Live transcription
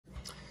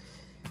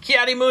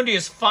Mundi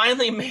has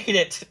finally made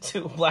it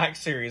to Black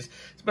Series.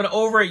 It's been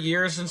over a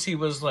year since he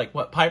was, like,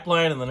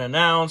 pipeline and then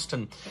announced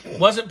and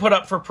wasn't put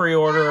up for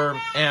pre-order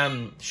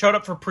and showed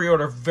up for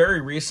pre-order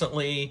very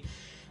recently.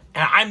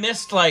 And I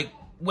missed, like,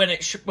 when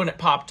it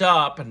popped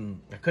up and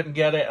I couldn't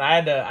get it.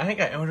 And I think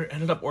I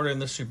ended up ordering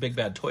this through Big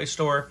Bad Toy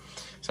Store.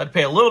 So I had to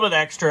pay a little bit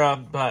extra,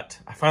 but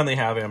I finally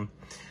have him.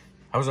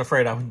 I was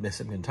afraid I would miss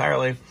him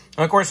entirely. And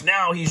of course,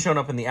 now he's shown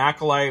up in the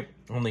Acolyte,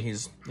 only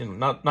he's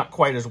not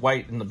quite as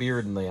white in the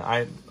beard and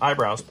the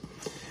eyebrows.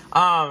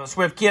 So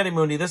we have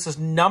Mundi. This is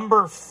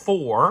number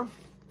 4.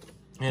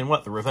 And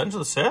what, the Revenge of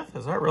the Sith?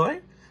 Is that really?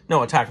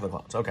 No, Attack of the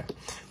Clones. Okay.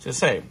 Just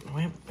say,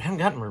 we haven't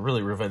gotten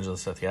really Revenge of the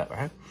Sith yet,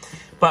 right?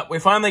 But we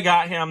finally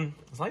got him.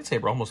 His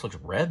lightsaber almost looks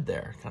red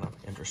there. Kind of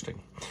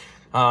interesting.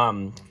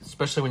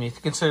 Especially when you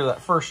consider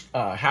that first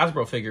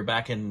Hasbro figure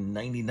back in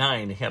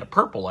 '99, he had a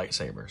purple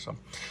lightsaber. So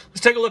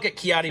let's take a look at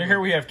Kiadi. So here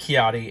we have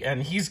Kiadi,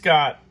 and he's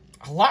got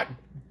a lot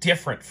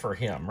different for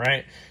him,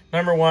 right?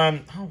 Number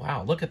one, oh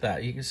wow, look at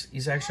that.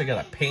 He's actually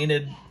got a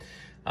painted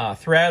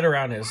thread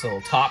around his little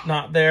top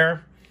knot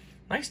there.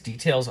 Nice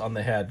details on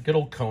the head. Good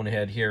old cone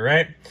head here,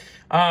 right?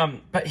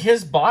 But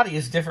his body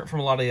is different from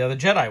a lot of the other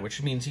Jedi,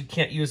 which means you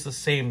can't use the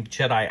same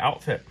Jedi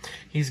outfit.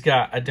 He's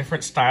got a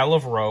different style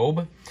of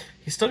robe.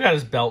 He's still got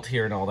his belt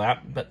here and all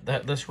that, but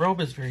this robe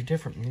is very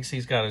different. You see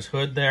he's got his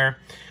hood there.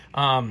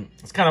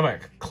 It's kind of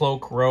like a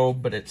cloak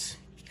robe, but it's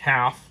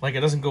half. Like, it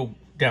doesn't go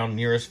down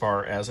near as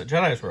far as a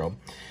Jedi's robe.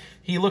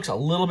 He looks a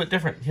little bit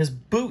different. His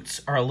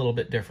boots are a little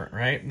bit different,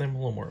 right? They're a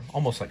little more,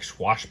 almost like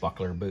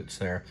swashbuckler boots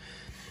there.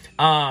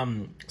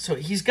 So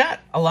he's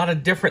got a lot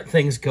of different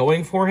things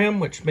going for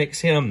him, which makes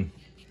him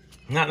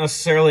not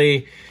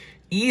necessarily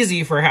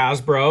easy for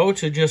Hasbro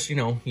to just,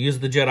 use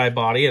the Jedi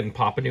body and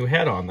pop a new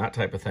head on, that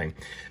type of thing.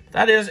 But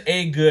that is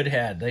a good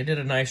head. They did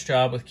a nice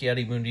job with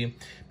Mundi.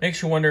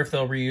 Makes you wonder if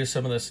they'll reuse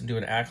some of this and do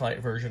an Acolyte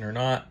version or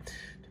not.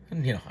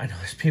 And, I know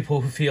there's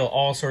people who feel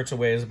all sorts of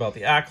ways about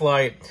the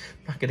Acolyte.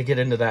 I'm not going to get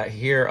into that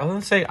here. Other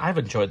than say I've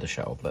enjoyed the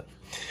show, but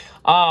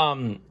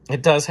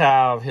it does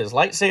have his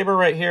lightsaber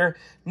right here.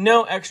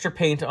 No extra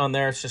paint on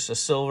there. It's just a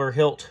silver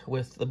hilt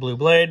with the blue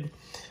blade.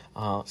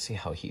 Let's see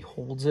how he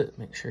holds it.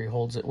 Make sure he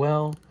holds it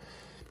well.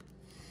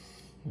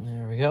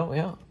 There we go,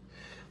 yeah.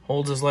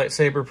 Holds his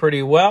lightsaber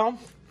pretty well.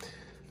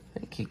 I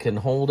think he can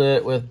hold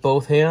it with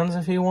both hands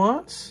if he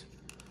wants.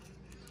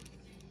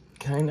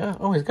 Kinda.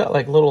 Oh, he's got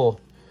like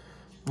little,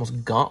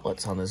 almost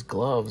gauntlets on his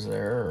gloves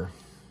there.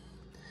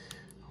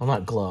 Well,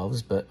 not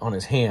gloves, but on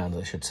his hand,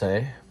 I should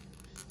say.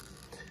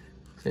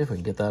 See if we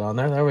can get that on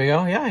there. There we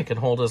go. Yeah, he can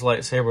hold his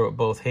lightsaber with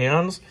both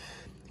hands.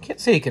 I can't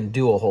say he can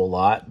do a whole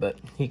lot, but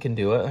he can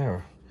do it.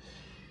 There.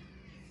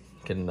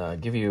 He can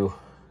give you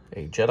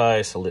a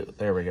Jedi salute.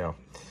 There we go.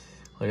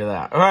 Look at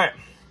that. All right.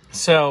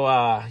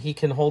 So he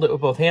can hold it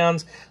with both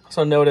hands.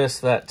 Also notice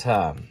that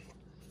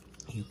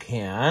you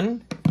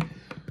can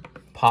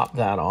pop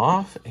that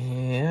off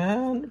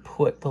and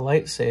put the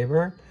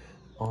lightsaber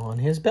on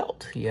his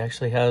belt. He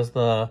actually has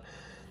the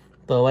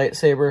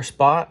lightsaber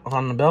spot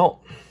on the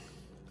belt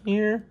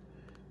here.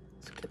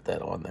 Let's get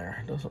that on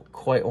there. It doesn't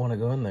quite want to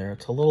go in there.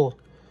 It's a little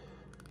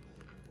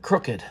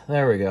crooked.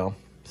 There we go.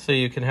 So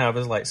you can have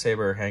his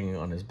lightsaber hanging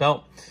on his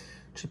belt,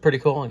 which is pretty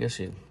cool. I guess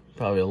you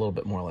probably a little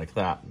bit more like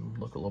that.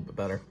 Look a little bit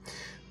better.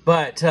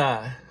 But,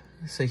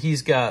 so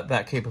he's got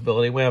that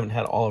capability. We haven't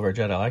had all of our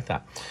Jedi like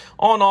that.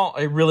 All in all,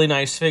 a really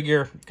nice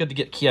figure. Good to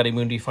get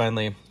Mundi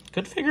finally.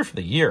 Good figure for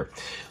the year.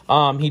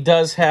 He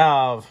does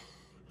have,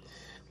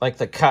 like,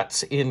 the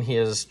cuts in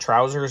his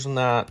trousers and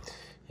that.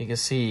 You can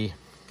see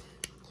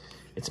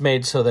it's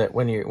made so that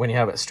when you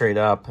have it straight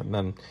up, and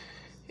then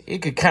you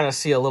could kind of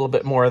see a little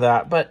bit more of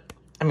that. But,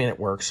 I mean, it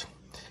works.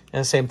 And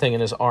the same thing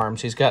in his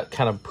arms. He's got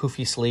kind of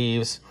poofy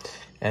sleeves,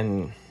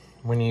 and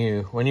when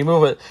you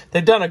move it,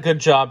 they've done a good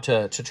job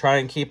to try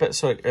and keep it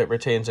so it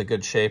retains a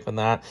good shape and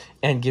that,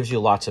 and gives you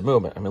lots of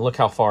movement. I mean, look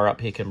how far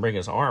up he can bring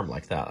his arm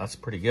like that. That's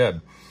pretty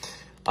good.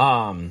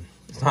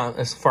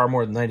 It's far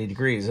more than 90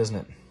 degrees, isn't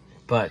it?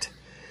 But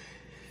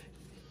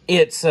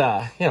it's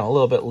a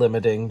little bit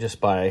limiting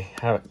just by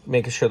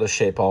making sure the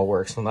shape all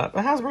works and that.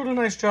 But Hasbro did a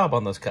nice job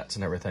on those cuts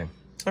and everything.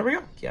 There we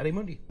go,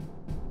 Mundi.